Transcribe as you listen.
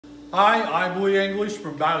Hi, I'm Lee English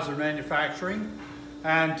from Bowser Manufacturing,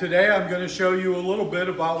 and today I'm going to show you a little bit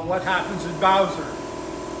about what happens in Bowser.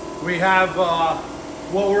 We have,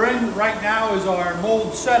 what we're in right now is our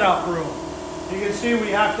mold setup room. You can see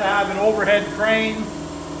we have to have an overhead crane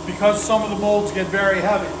because some of the molds get very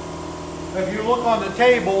heavy. If you look on the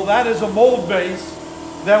table, that is a mold base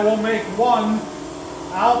that will make one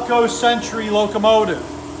Alco Century locomotive,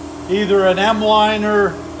 either an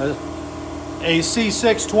M-liner, a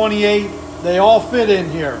C628, they all fit in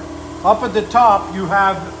here. Up at the top you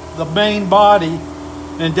have the main body,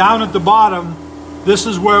 and down at the bottom this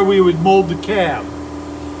is where we would mold the cab.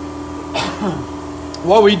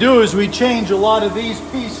 What we do is we change a lot of these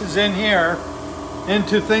pieces in here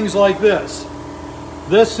into things like this.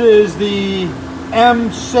 This is the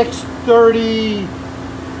M630,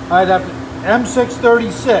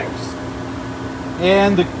 M636,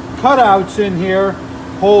 and the cutouts in here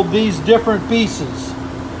hold these different pieces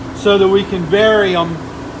so that we can vary them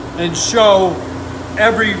and show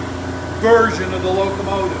every version of the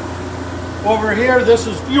locomotive. Over here, this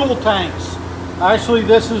is fuel tanks. Actually,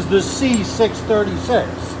 this is the C636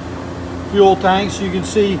 fuel tanks. You can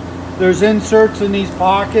see there's inserts in these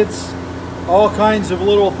pockets, all kinds of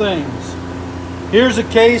little things. Here's a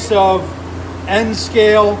case of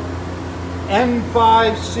N-scale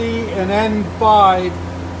N5C and N5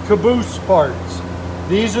 caboose parts.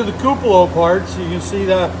 These are the cupola parts. You can see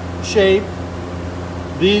the shape.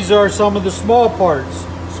 These are some of the small parts.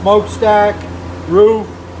 Smokestack, roof,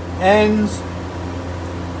 ends.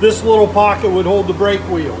 This little pocket would hold the brake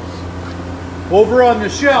wheels. Over on the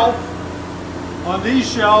shelf, on these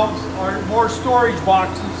shelves are more storage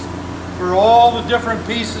boxes for all the different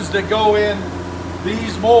pieces that go in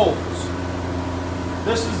these molds.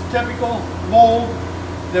 This is a typical mold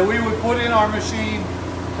that we would put in our machine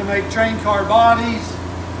to make train car bodies.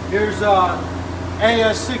 Here's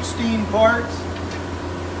AS16 parts,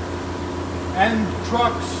 and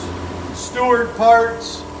trucks, Stewart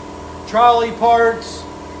parts, trolley parts.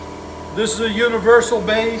 This is a universal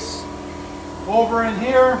base. Over in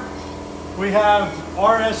here, we have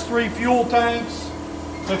RS3 fuel tanks.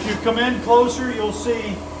 If you come in closer, you'll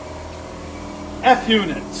see F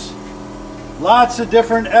units. Lots of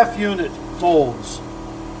different F unit molds.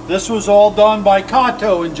 This was all done by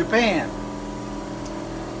Kato in Japan.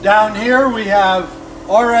 Down here we have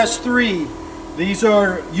RS3. These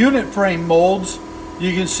are unit frame molds.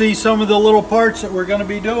 You can see some of the little parts that we're going to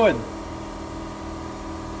be doing.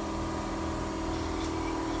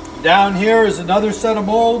 Down here is another set of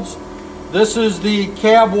molds. This is the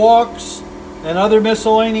cab walks and other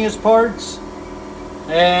miscellaneous parts.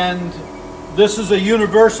 And this is a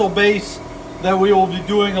universal base that we will be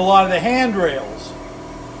doing a lot of the handrails.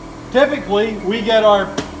 Typically, we get our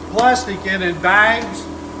plastic in bags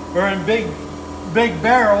or in big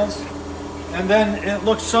barrels, and then it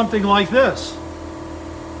looks something like this.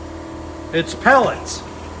 It's pellets.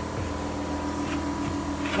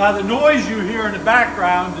 Now the noise you hear in the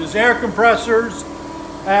background is air compressors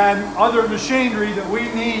and other machinery that we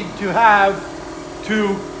need to have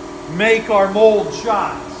to make our mold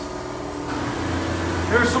shots.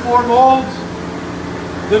 Here's some more molds.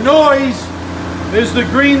 The noise is the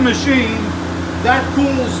green machine that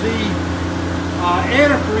cools the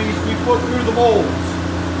antifreeze we put through the molds.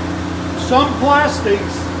 Some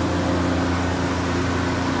plastics,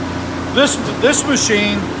 this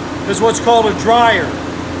machine is what's called a dryer.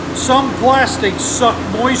 Some plastics suck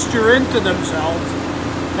moisture into themselves,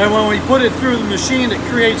 and when we put it through the machine, it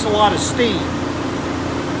creates a lot of steam.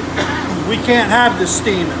 We can't have the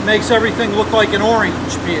steam. It makes everything look like an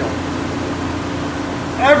orange peel.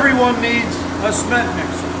 Everyone needs a cement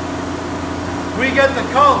mixer. We get the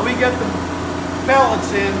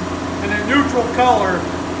pellets in a neutral color,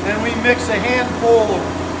 and we mix a handful of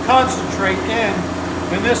concentrate in,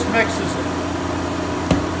 and this mixes it.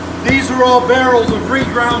 These are all barrels of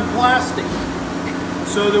reground plastic,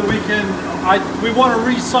 so that we want to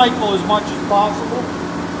recycle as much as possible.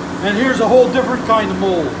 And here's a whole different kind of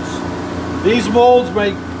molds. These molds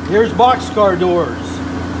here's boxcar doors.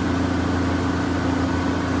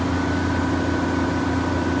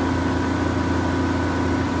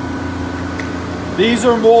 These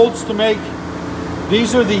are molds to make,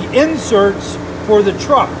 these are the inserts for the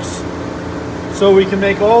trucks. So we can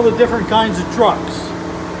make all the different kinds of trucks.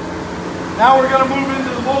 Now we're going to move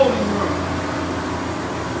into the molding room.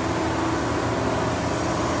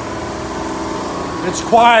 It's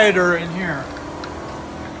quieter in here.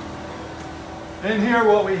 In here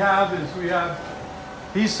what we have is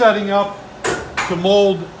he's setting up to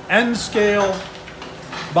mold N-scale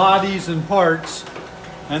bodies and parts,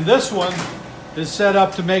 and this one is set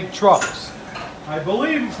up to make trucks. I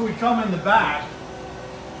believe if we come in the back,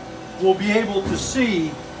 we'll be able to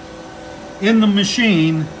see in the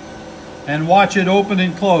machine and watch it open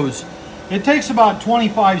and close. It takes about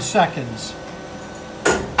 25 seconds.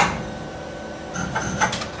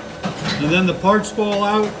 And then the parts fall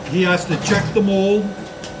out. He has to check the mold,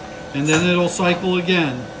 and then it'll cycle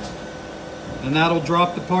again. And that'll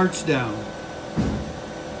drop the parts down.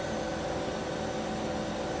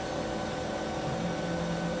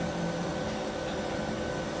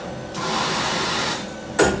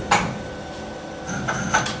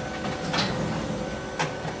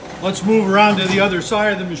 Let's move around to the other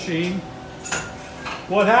side of the machine.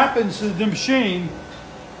 What happens to the machine,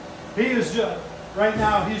 right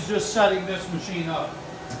now he's just setting this machine up.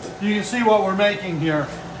 You can see what we're making here.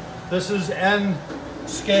 This is N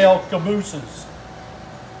scale cabooses.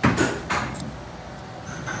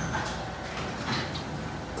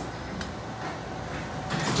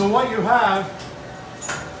 So what you have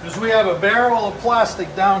is we have a barrel of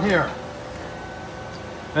plastic down here.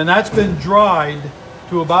 And that's been dried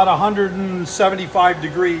to about 175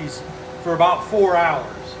 degrees for about 4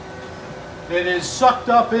 hours. It is sucked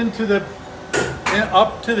up into the,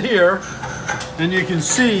 up to here, and you can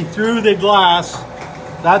see through the glass,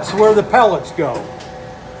 that's where the pellets go.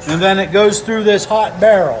 And then it goes through this hot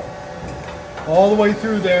barrel, all the way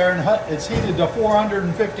through there, and it's heated to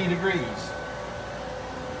 450 degrees.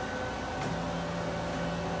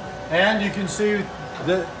 And you can see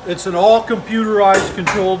that it's an all computerized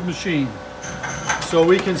controlled machine. So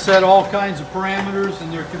we can set all kinds of parameters,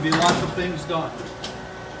 and there can be lots of things done.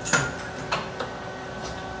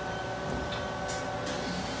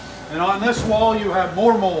 And on this wall you have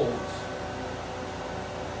more molds.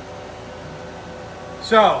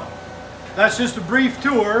 So that's just a brief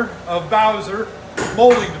tour of Bowser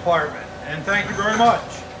Molding Department, and thank you very much.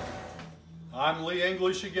 I'm Lee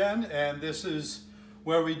English again, and this is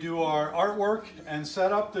where we do our artwork and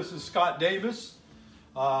setup. This is Scott Davis.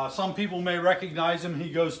 Some people may recognize him.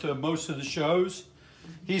 He goes to most of the shows.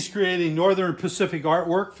 He's creating Northern Pacific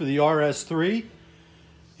artwork for the RS3.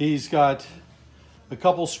 He's got a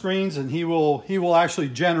couple screens, and he will actually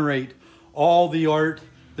generate all the art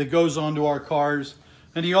that goes onto our cars.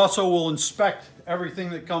 And he also will inspect everything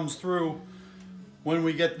that comes through when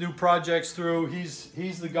we get new projects through.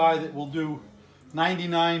 He's the guy that will do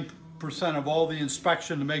 99% of all the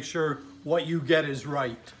inspection to make sure what you get is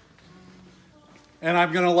right. And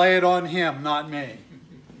I'm going to lay it on him, not me.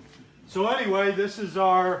 So anyway, this is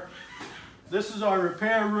our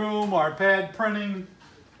repair room, our pad printing.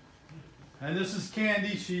 And this is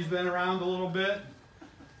Candy. She's been around a little bit.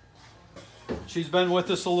 She's been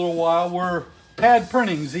with us a little while. We're pad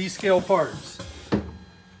printing Z-scale parts.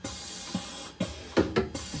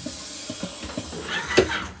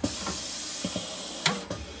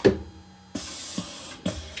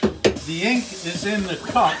 The ink is in the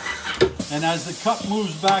cup, and as the cup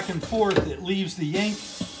moves back and forth, it leaves the ink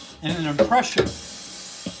in an impression,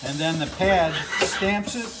 and then the pad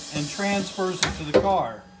stamps it and transfers it to the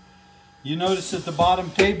car. You notice that the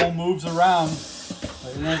bottom table moves around,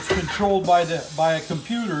 and it's controlled by a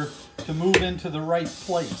computer to move into the right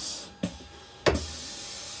place.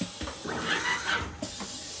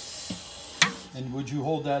 And would you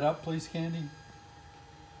hold that up, please, Candy?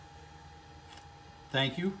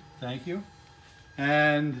 Thank you, thank you.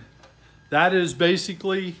 And that is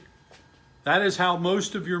how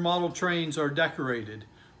most of your model trains are decorated,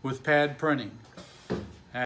 with pad printing.